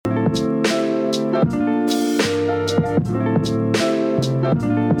Hello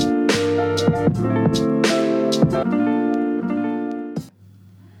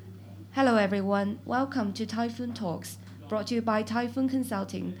everyone, welcome to Typhoon Talks, brought to you by Typhoon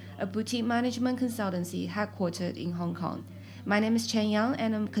Consulting, a boutique management consultancy headquartered in Hong Kong. My name is Chen Yang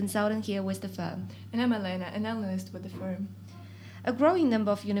and I'm a consultant here with the firm. And I'm Elena, an analyst with the firm. A growing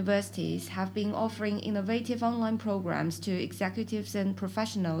number of universities have been offering innovative online programs to executives and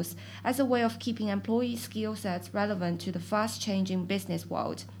professionals as a way of keeping employee skill sets relevant to the fast-changing business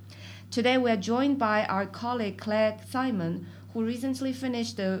world. Today we are joined by our colleague Claire Simon, who recently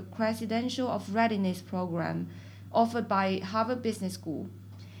finished the Credential of Readiness program offered by Harvard Business School.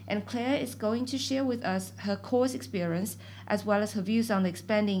 And Claire is going to share with us her course experience as well as her views on the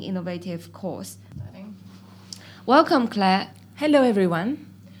expanding innovative course. Welcome, Claire. Hello, everyone.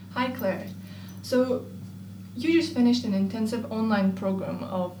 Hi, Claire. So, you just finished an intensive online program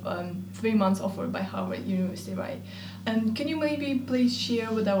of 3 months offered by Harvard University, right? And can you maybe please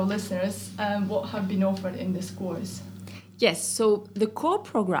share with our listeners what have been offered in this course? Yes, so the core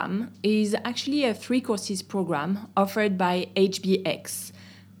program is actually a 3 courses program offered by HBX,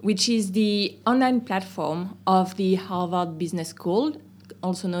 which is the online platform of the Harvard Business School,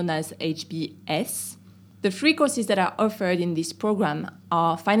 also known as HBS. The 3 courses that are offered in this program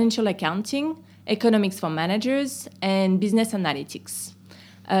are financial accounting, economics for managers, and business analytics.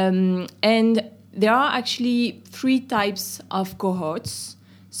 And there are actually 3 types of cohorts.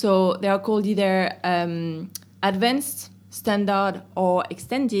 So they are called either advanced, standard, or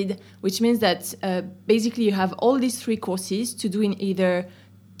extended, which means that basically you have all these 3 courses to do in either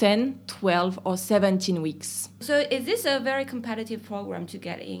 10, 12, or 17 weeks. So is this a very competitive program to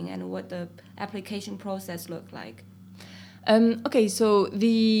get in, and what the application process look like? Okay, so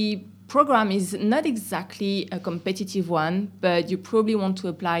the program is not exactly a competitive one, but you probably want to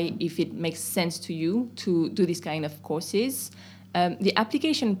apply if it makes sense to you to do this kind of courses. The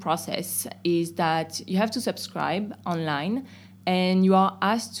application process is that you have to subscribe online and you are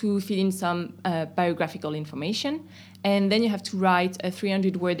asked to fill in some biographical information, and then you have to write a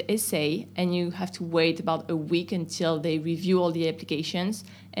 300-word essay, and you have to wait about a week until they review all the applications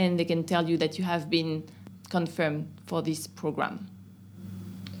and they can tell you that you have been confirmed for this program.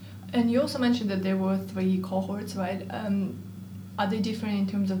 And you also mentioned that there were 3 cohorts, right? Are they different in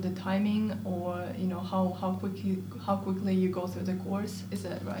terms of the timing, or how quickly you go through the course? Is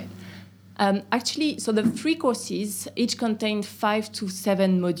that right? Actually, so the 3 courses each contain 5 to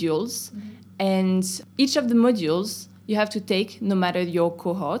 7 modules, and each of the modules you have to take no matter your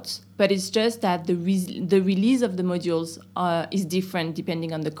cohort, but it's just that the release of the modules is different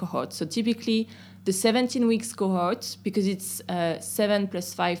depending on the cohort. So typically, the 17 weeks cohort, because it's 7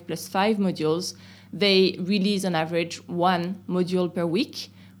 plus 5 plus 5 modules, they release on average 1 module per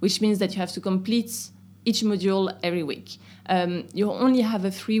week, which means that you have to complete each module every week. You only have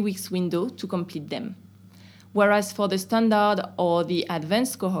a 3 weeks window to complete them. Whereas for the standard or the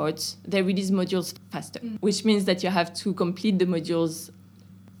advanced cohorts, they release modules faster, which means that you have to complete the modules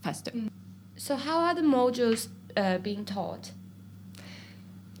faster. So how are the modules being taught?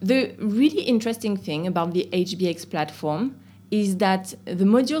 The really interesting thing about the HBX platform is that the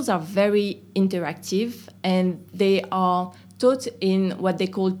modules are very interactive and they are taught in what they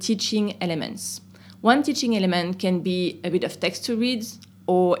call teaching elements. One teaching element can be a bit of text to read,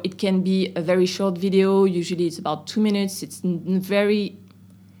 or it can be a very short video. Usually it's about 2 minutes. It's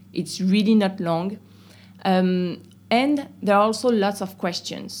really not long. And there are also lots of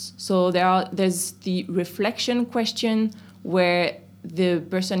questions. So there's the reflection question where the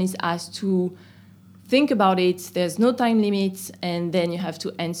person is asked to think about it. There's no time limit, and then you have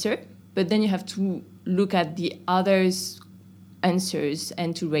to answer. But then you have to look at the others' answers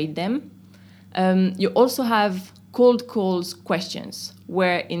and to rate them. You also have cold calls questions,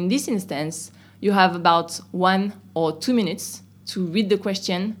 where in this instance, you have about 1 or 2 minutes to read the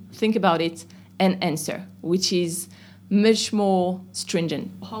question, think about it, and answer, which is much more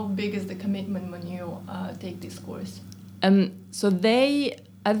stringent. How big is the commitment when you take this course? So they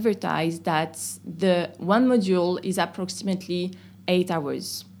advertise that the 1 module is approximately 8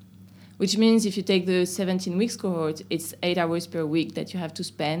 hours, which means if you take the 17 weeks cohort, it's 8 hours per week that you have to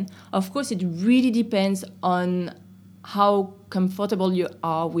spend. Of course, it really depends on how comfortable you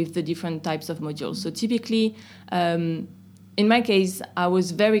are with the different types of modules. So typically, in my case, I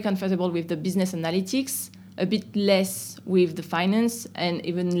was very comfortable with the business analytics, a bit less with the finance, and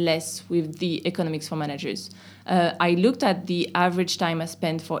even less with the economics for managers. I looked at the average time I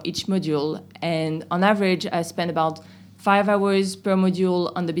spent for each module, and on average, I spent about 5 hours per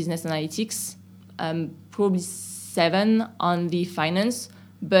module on the business analytics, probably 7 on the finance,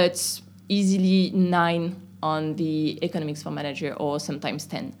 but easily 9 on the economics for manager or sometimes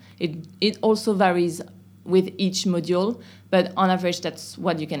 10. It also varies with each module, but on average, that's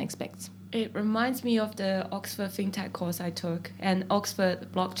what you can expect. It reminds me of the Oxford FinTech course I took and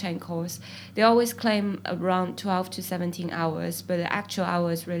Oxford blockchain course. They always claim around 12 to 17 hours, but the actual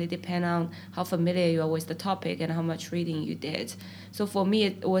hours really depend on how familiar you are with the topic and how much reading you did. So for me,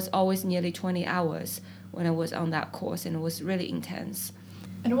 it was always nearly 20 hours when I was on that course, and it was really intense.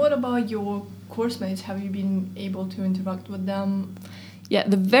 And what about your course mates? Have you been able to interact with them? Yeah,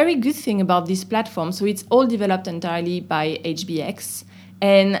 the very good thing about this platform, so it's all developed entirely by HBX,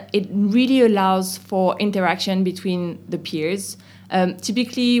 and it really allows for interaction between the peers.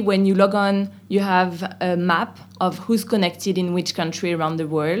 Typically, when you log on, you have a map of who's connected in which country around the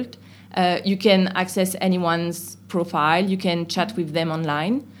world. You can access anyone's profile. You can chat with them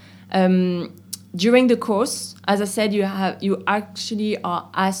online. During the course, as I said, you actually are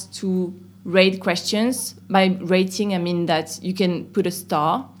asked to rate questions. By rating, I mean that you can put a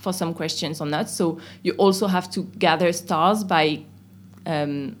star for some questions or not. So you also have to gather stars by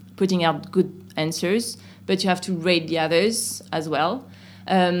putting out good answers, but you have to rate the others as well.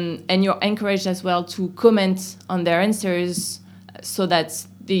 And you're encouraged as well to comment on their answers so that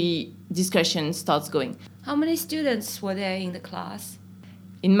the discussion starts going. How many students were there in the class?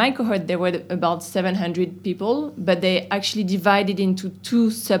 In my cohort, there were about 700 people, but they actually divided into 2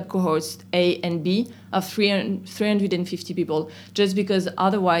 sub-cohorts, A and B, of 350 people, just because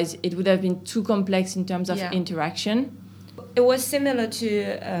otherwise it would have been too complex in terms of interaction. It was similar to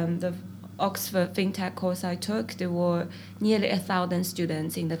the Oxford FinTech course I took. There were nearly 1,000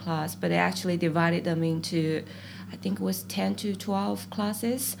 students in the class, but they actually divided them into, I think it was 10 to 12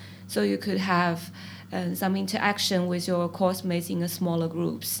 classes. So you could have some interaction with your course mates in smaller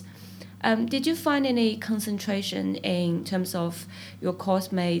groups. Did you find any concentration in terms of your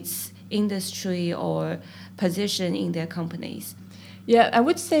course mates' industry or position in their companies? Yeah, I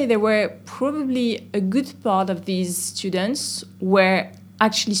would say there were probably a good part of these students were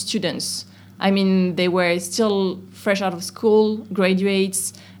actually students. I mean, they were still fresh out of school,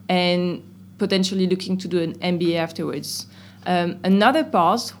 graduates, and potentially looking to do an MBA afterwards. Another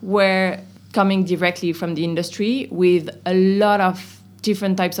part were coming directly from the industry with a lot of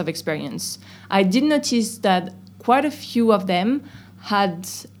different types of experience. I did notice that quite a few of them had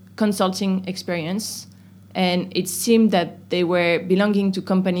consulting experience, and it seemed that they were belonging to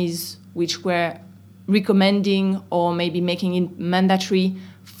companies which were recommending or maybe making it mandatory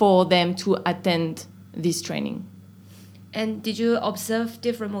for them to attend this training. And did you observe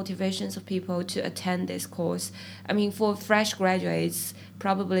different motivations of people to attend this course? I mean, for fresh graduates,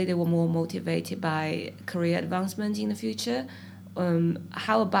 probably they were more motivated by career advancement in the future.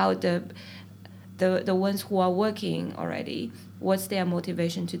 How about the ones who are working already? What's their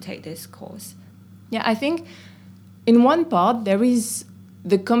motivation to take this course? Yeah, I think in one part there is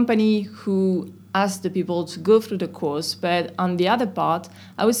the company who ask the people to go through the course, but on the other part,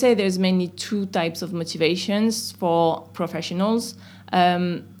 I would say there's mainly 2 types of motivations for professionals.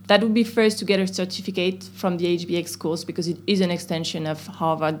 That would be first to get a certificate from the HBX course because it is an extension of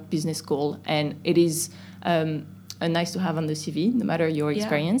Harvard Business School, and it is nice to have on the CV, no matter your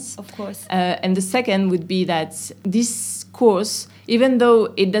experience. Of course. And the second would be that this course, even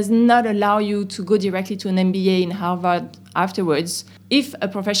though it does not allow you to go directly to an MBA in Harvard afterwards, if a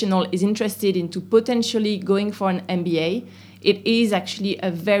professional is interested into potentially going for an MBA, it is actually a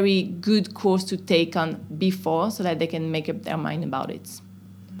very good course to take on before so that they can make up their mind about it.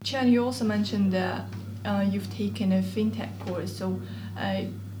 Chen, you also mentioned that you've taken a FinTech course, so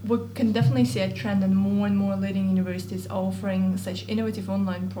we can definitely see a trend and more leading universities are offering such innovative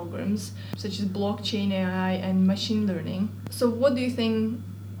online programs such as blockchain, AI, and machine learning. So what do you think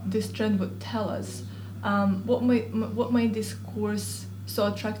this trend would tell us? What made this course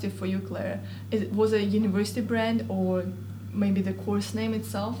so attractive for you, Claire? Was it a university brand or maybe the course name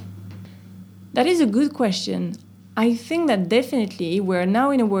itself? That is a good question. I think that definitely we're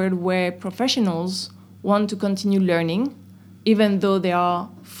now in a world where professionals want to continue learning even though they are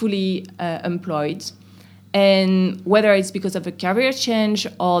fully employed. And whether it's because of a career change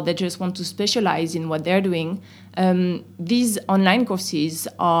or they just want to specialize in what they're doing, these online courses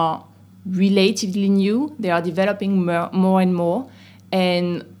are relatively new. They are developing more and more.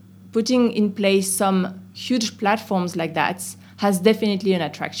 And putting in place some huge platforms like that has definitely an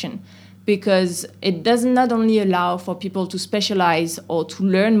attraction, because it does not only allow for people to specialize or to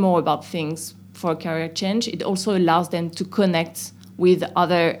learn more about things for a career change, it also allows them to connect with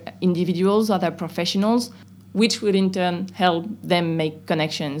other individuals, other professionals, which will in turn help them make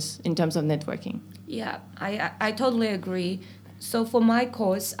connections in terms of networking. Yeah, I totally agree. So for my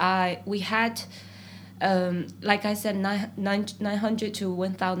course, we had, like I said, 900 to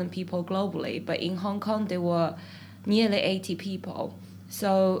 1,000 people globally, but in Hong Kong there were nearly 80 people.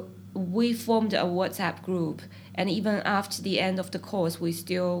 So we formed a WhatsApp group, and even after the end of the course, we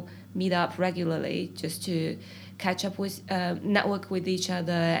still meet up regularly just to catch up with, network with each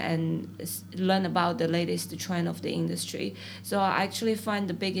other and learn about the latest trend of the industry. So I actually find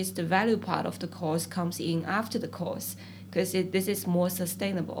the biggest value part of the course comes in after the course, because this is more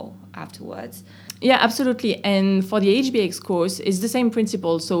sustainable afterwards. Yeah, absolutely. And for the HBX course, it's the same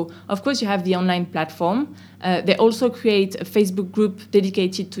principle. So, of course, you have the online platform. They also create a Facebook group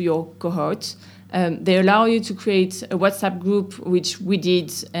dedicated to your cohort. They allow you to create a WhatsApp group, which we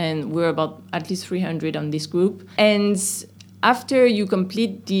did, and we're about at least 300 on this group. And after you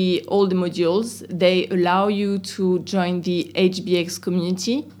complete all the modules, they allow you to join the HBX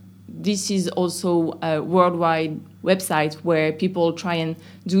community. This is also a worldwide website where people try and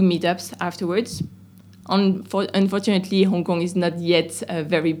do meetups afterwards. Unfortunately, Hong Kong is not yet a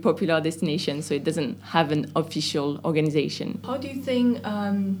very popular destination, so it doesn't have an official organization. How do you think,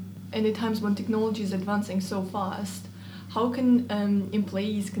 in the times when technology is advancing so fast, how can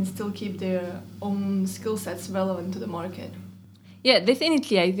employees can still keep their own skill sets relevant to the market? Yeah,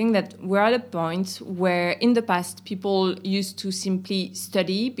 definitely. I think that we're at a point where in the past people used to simply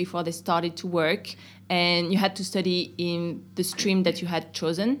study before they started to work, and you had to study in the stream that you had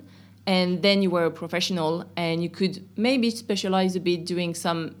chosen, and then you were a professional and you could maybe specialize a bit doing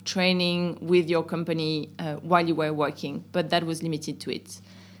some training with your company while you were working, but that was limited to it.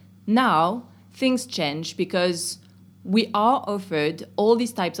 Now, things change because we are offered all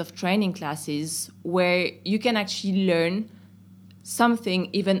these types of training classes where you can actually learn something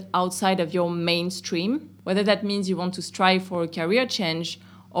even outside of your mainstream, whether that means you want to strive for a career change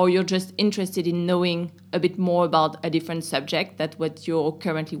or you're just interested in knowing a bit more about a different subject than what you're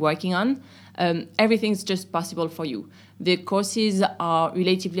currently working on. Everything's just possible for you. The courses are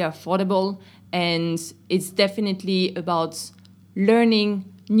relatively affordable, and it's definitely about learning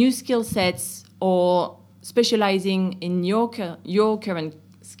new skill sets or specializing in your current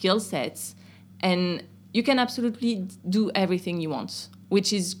skill sets, and you can absolutely do everything you want,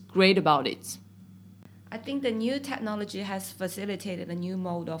 which is great about it. I think the new technology has facilitated a new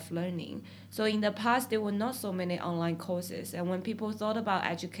mode of learning. So in the past, there were not so many online courses. And when people thought about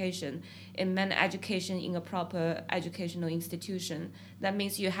education, it meant education in a proper educational institution. That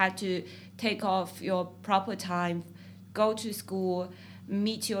means you had to take off your proper time, go to school,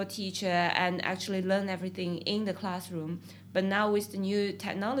 meet your teacher, and actually learn everything in the classroom. But now with the new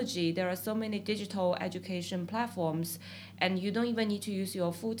technology, there are so many digital education platforms, and you don't even need to use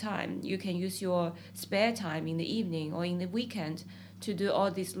your full time. You can use your spare time in the evening or in the weekend to do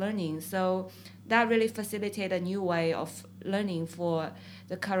all this learning. So that really facilitates a new way of learning for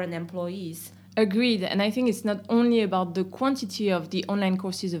the current employees. Agreed. And I think it's not only about the quantity of the online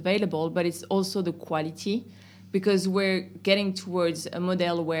courses available, but it's also the quality, because we're getting towards a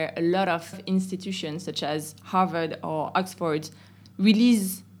model where a lot of institutions such as Harvard or Oxford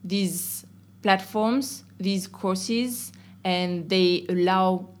release these platforms, these courses, and they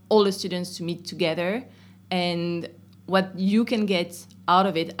allow all the students to meet together. And what you can get out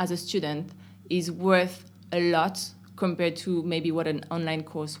of it as a student is worth a lot compared to maybe what an online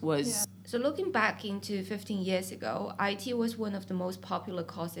course was. Yeah. So looking back into 15 years ago, IT was one of the most popular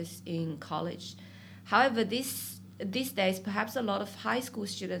courses in college. However, these days, perhaps a lot of high school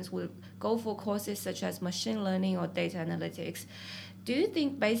students will go for courses such as machine learning or data analytics. Do you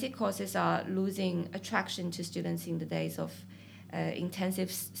think basic courses are losing attraction to students in the days of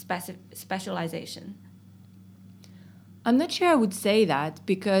intensive specialization? I'm not sure I would say that,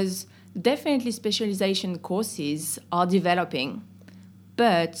 because definitely specialization courses are developing,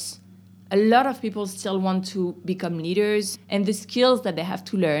 but a lot of people still want to become leaders, and the skills that they have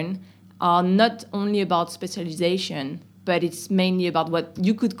to learn are not only about specialization, but it's mainly about what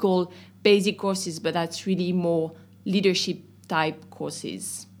you could call basic courses, but that's really more leadership type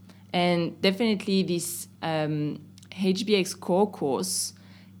courses. And definitely this HBX core course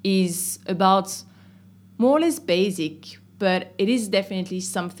is about more or less basic, but it is definitely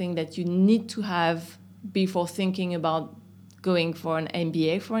something that you need to have before thinking about going for an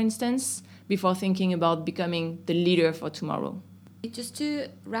MBA, for instance, before thinking about becoming the leader for tomorrow. Just to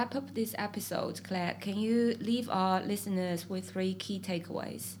wrap up this episode, Claire, can you leave our listeners with 3 key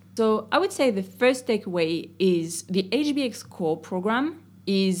takeaways? So I would say the first takeaway is the HBX Core program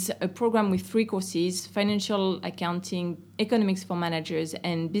is a program with 3 courses: financial accounting, economics for managers,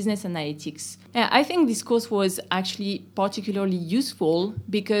 and business analytics. I think this course was actually particularly useful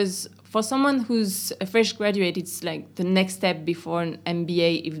because For someone who's a fresh graduate, it's like the next step before an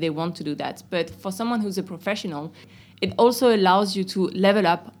MBA if they want to do that. But for someone who's a professional, it also allows you to level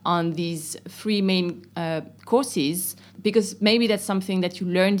up on these 3 main courses, because maybe that's something that you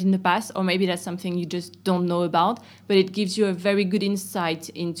learned in the past, or maybe that's something you just don't know about, but it gives you a very good insight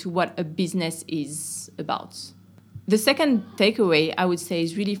into what a business is about. The second takeaway, I would say,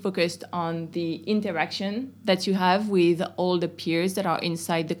 is really focused on the interaction that you have with all the peers that are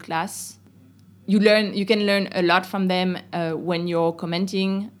inside the class. You can learn a lot from them when you're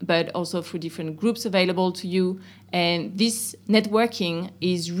commenting, but also through different groups available to you. And this networking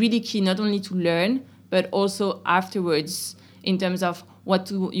is really key, not only to learn, but also afterwards in terms of what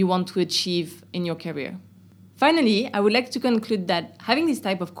you want to achieve in your career. Finally, I would like to conclude that having this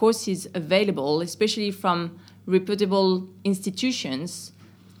type of courses available, especially from reputable institutions,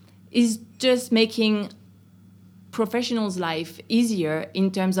 is just making professionals' life easier in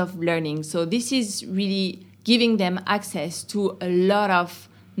terms of learning. So this is really giving them access to a lot of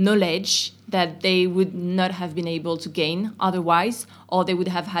knowledge that they would not have been able to gain otherwise, or they would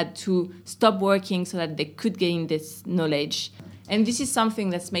have had to stop working so that they could gain this knowledge. And this is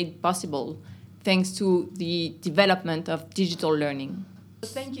something that's made possible thanks to the development of digital learning.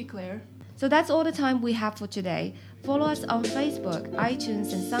 Thank you, Claire. So that's all the time we have for today. Follow us on Facebook,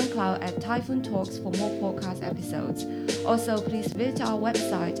 iTunes, and SoundCloud at Typhoon Talks for more podcast episodes. Also, please visit our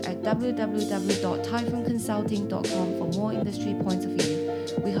website at www.typhoonconsulting.com for more industry points of view.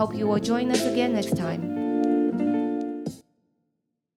 We hope you will join us again next time.